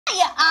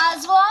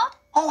Oswald.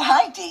 Oh,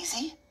 hi,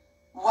 Daisy.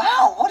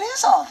 Wow, what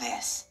is all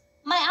this?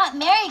 My Aunt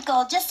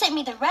Marigold just sent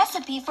me the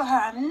recipe for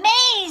her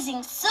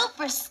amazing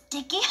super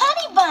sticky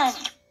honey bun.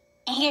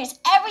 And here's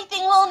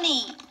everything we'll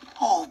need.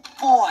 Oh,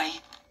 boy.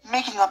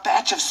 Making a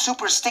batch of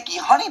super sticky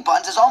honey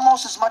buns is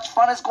almost as much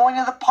fun as going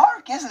to the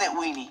park, isn't it,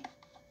 Weenie?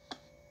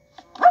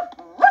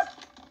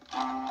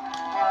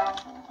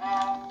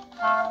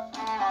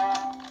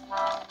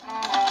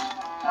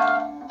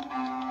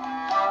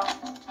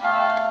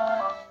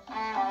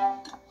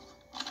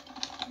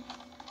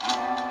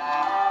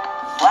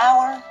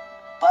 Flour,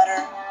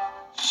 butter,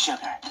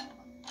 sugar.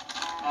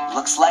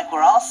 Looks like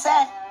we're all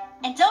set.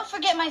 And don't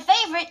forget my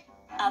favorite,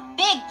 a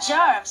big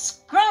jar of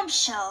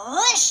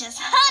scrumptious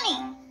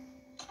honey.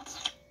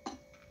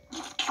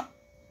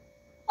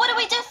 What do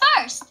we do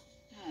first?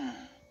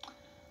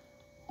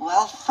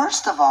 Well,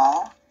 first of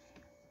all,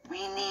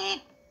 we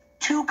need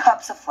 2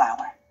 cups of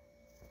flour.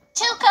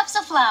 2 cups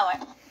of flour.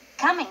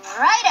 Coming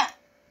right up.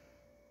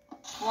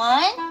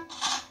 1,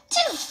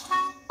 2.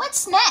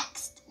 What's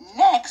next?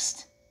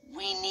 Next,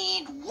 we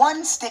need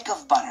 1 stick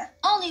of butter.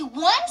 Only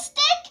 1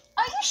 stick?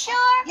 Are you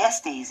sure?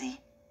 Yes, Daisy.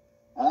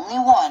 Only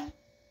 1.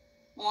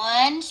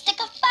 1 stick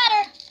of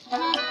butter.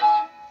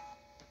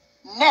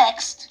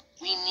 Next,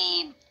 we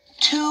need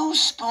 2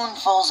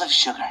 spoonfuls of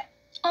sugar.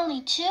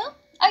 Only 2?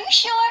 Are you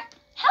sure?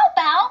 How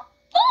about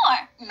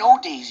 4? No,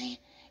 Daisy.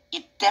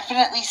 It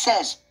definitely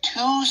says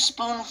 2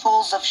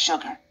 spoonfuls of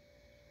sugar.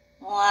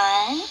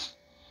 1,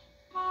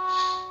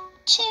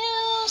 2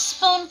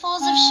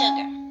 spoonfuls of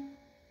sugar.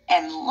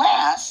 And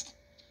last,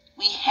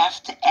 we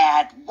have to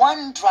add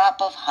 1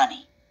 drop of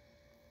honey.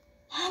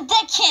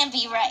 That can't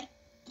be right.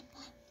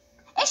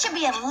 It should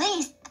be at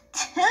least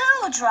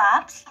 2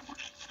 drops.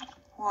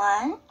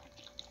 1,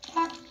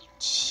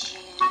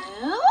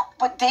 2,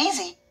 But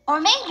Daisy, or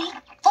maybe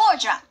 4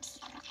 drops.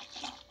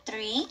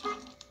 3,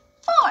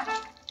 4.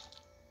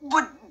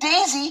 but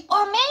Daisy,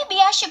 Or maybe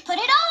I should put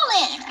it all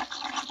in.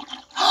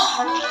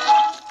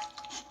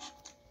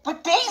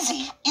 but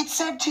Daisy, it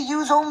said to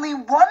use only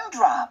 1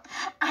 drop.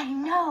 I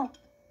know,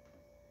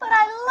 but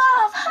I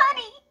love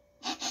honey.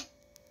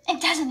 And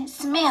doesn't it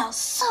smell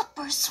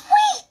super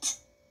sweet?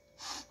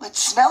 It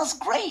smells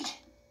great,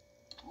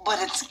 but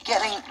it's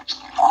getting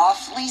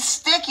awfully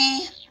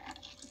sticky.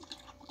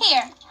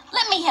 Here,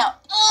 let me help.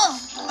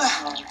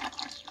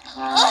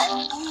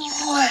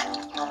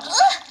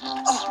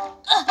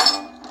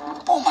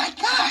 Oh my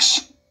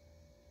gosh!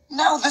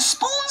 Now the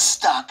spoon's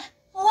stuck.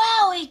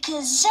 Wowie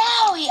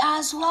kazowie,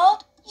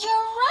 Oswald.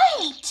 You're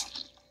right.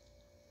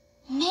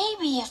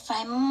 Maybe if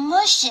I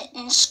mush it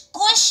and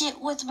squish it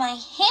with my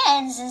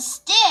hands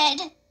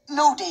instead.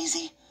 No,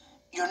 Daisy.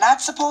 You're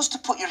not supposed to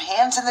put your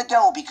hands in the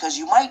dough because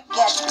you might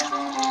get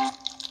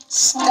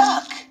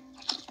stuck.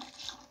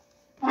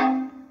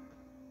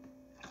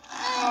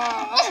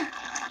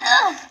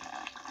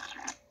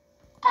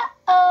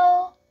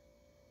 Uh-oh.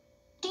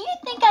 Do you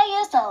think I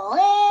used a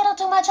little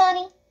too much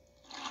honey?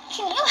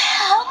 Can you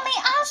help me,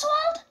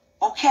 Oswald?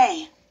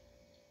 Okay,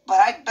 but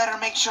I'd better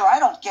make sure I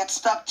don't get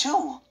stuck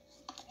too.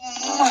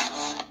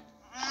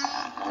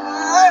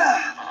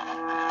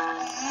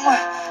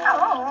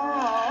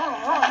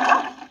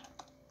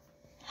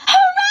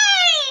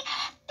 Hooray!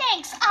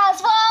 Thanks,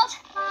 Oswald.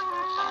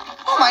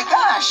 Oh my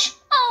gosh!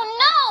 Oh,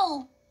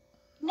 no.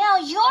 Now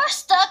you're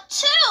stuck,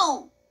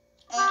 too.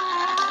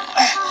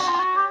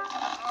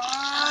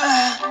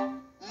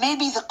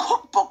 Maybe the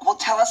cookbook will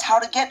tell us how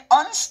to get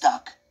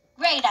unstuck.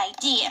 Great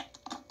idea.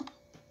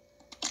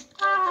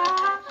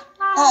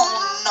 Oh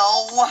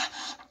no!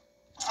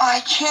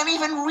 I can't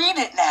even read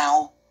it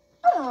now.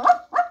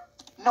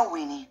 No,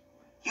 Weenie.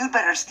 You'd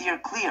better steer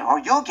clear or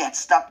you'll get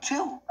stuck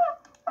too.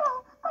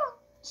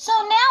 So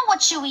now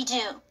what should we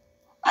do?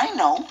 I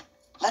know.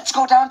 Let's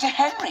go down to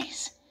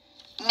Henry's.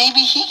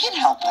 Maybe he can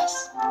help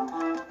us.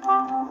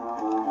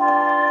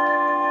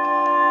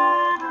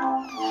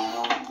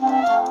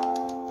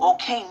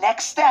 Okay,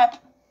 next step.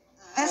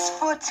 This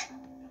foot.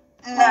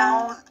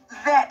 Now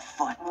that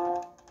foot.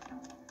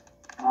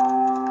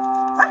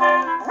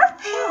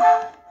 Phew.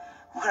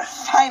 We're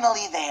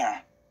finally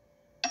there.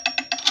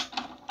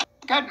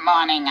 Good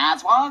morning,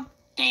 Oswald,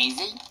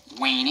 Daisy,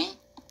 Weenie.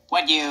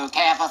 Would you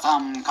care for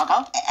some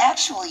cocoa?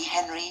 Actually,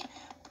 Henry,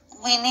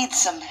 we need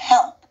some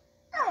help.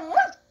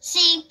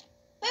 See,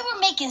 we were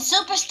making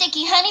super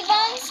sticky honey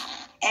buns.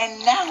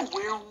 And now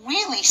we're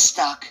really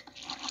stuck.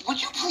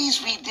 Would you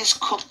please read this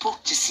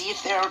cookbook to see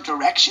if there are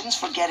directions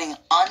for getting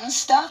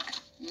unstuck?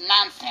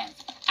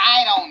 Nonsense.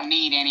 I don't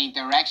need any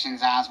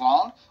directions,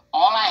 Oswald.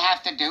 All I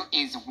have to do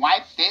is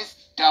wipe this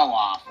dough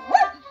off.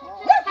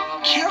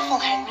 Careful,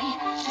 Henry.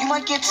 You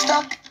might get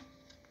stuck,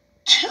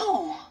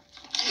 too.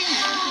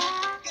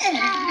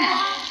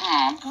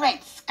 Oh,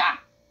 great Scott.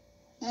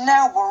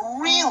 Now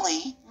we're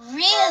really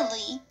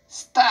Really?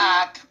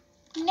 Stuck.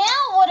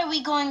 Now what are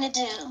we going to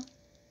do?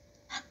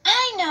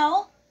 I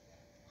know.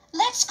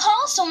 Let's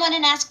call someone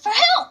and ask for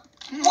help.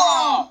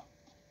 Whoa!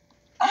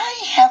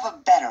 I have a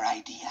better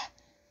idea.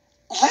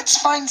 Let's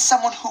find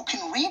someone who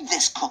can read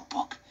this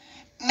cookbook.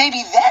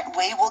 Maybe that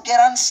way we'll get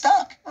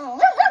unstuck.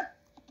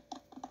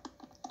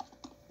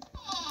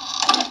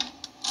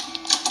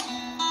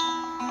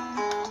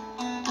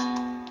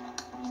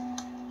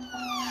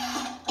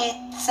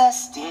 It's a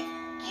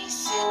sticky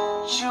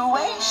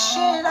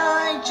situation.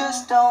 I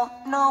just don't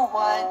know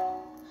what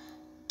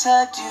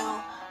to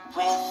do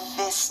with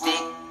this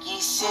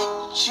sticky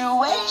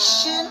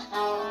situation.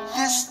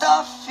 This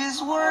stuff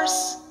is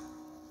worse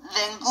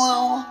than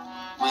glue.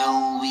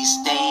 Will we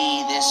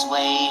stay this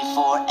way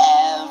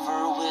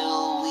forever?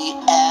 Will we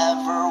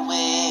ever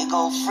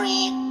wiggle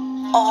free?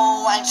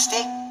 Oh, I'm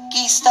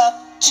sticky stuck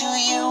to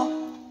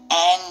you,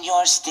 and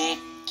you're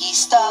sticky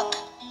stuck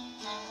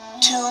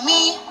to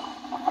me.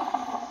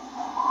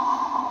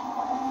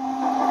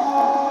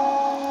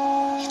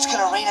 It's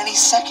gonna rain any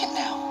second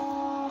now.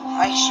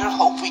 I sure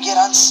hope we get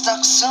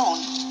unstuck soon.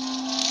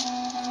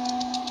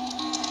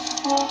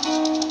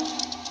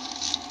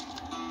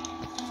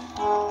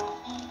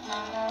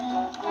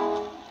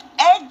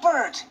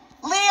 Egbert!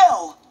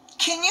 Leo!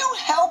 Can you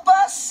help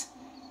us?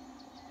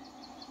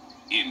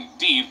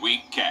 Indeed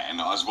we can,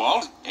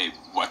 Oswald.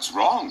 What's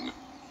wrong?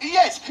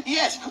 Yes,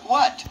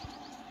 what?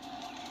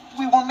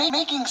 We were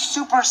making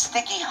super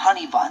sticky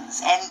honey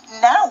buns, and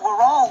now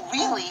we're all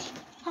really...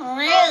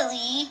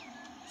 Really?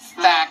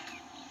 Stuck.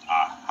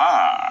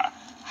 Aha!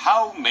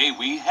 How may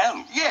we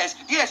help? Yes,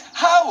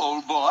 how,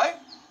 old boy?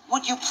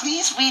 Would you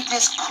please read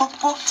this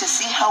cookbook to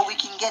see how we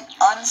can get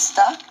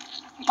unstuck?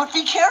 But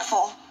be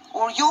careful,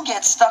 or you'll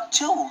get stuck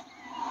too. Oh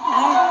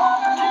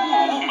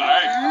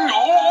my...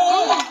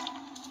 Oh!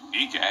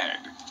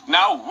 Egad.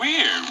 Now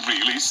we're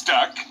really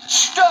stuck.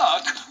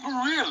 Stuck?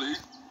 Really?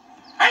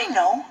 I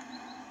know.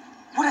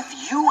 What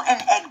if you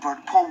and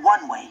Egbert pull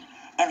one way,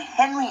 and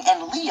Henry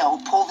and Leo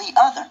pull the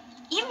other?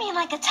 You mean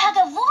like a tug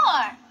of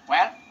war?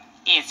 Well,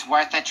 it's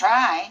worth a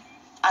try.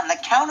 On the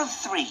count of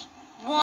 3,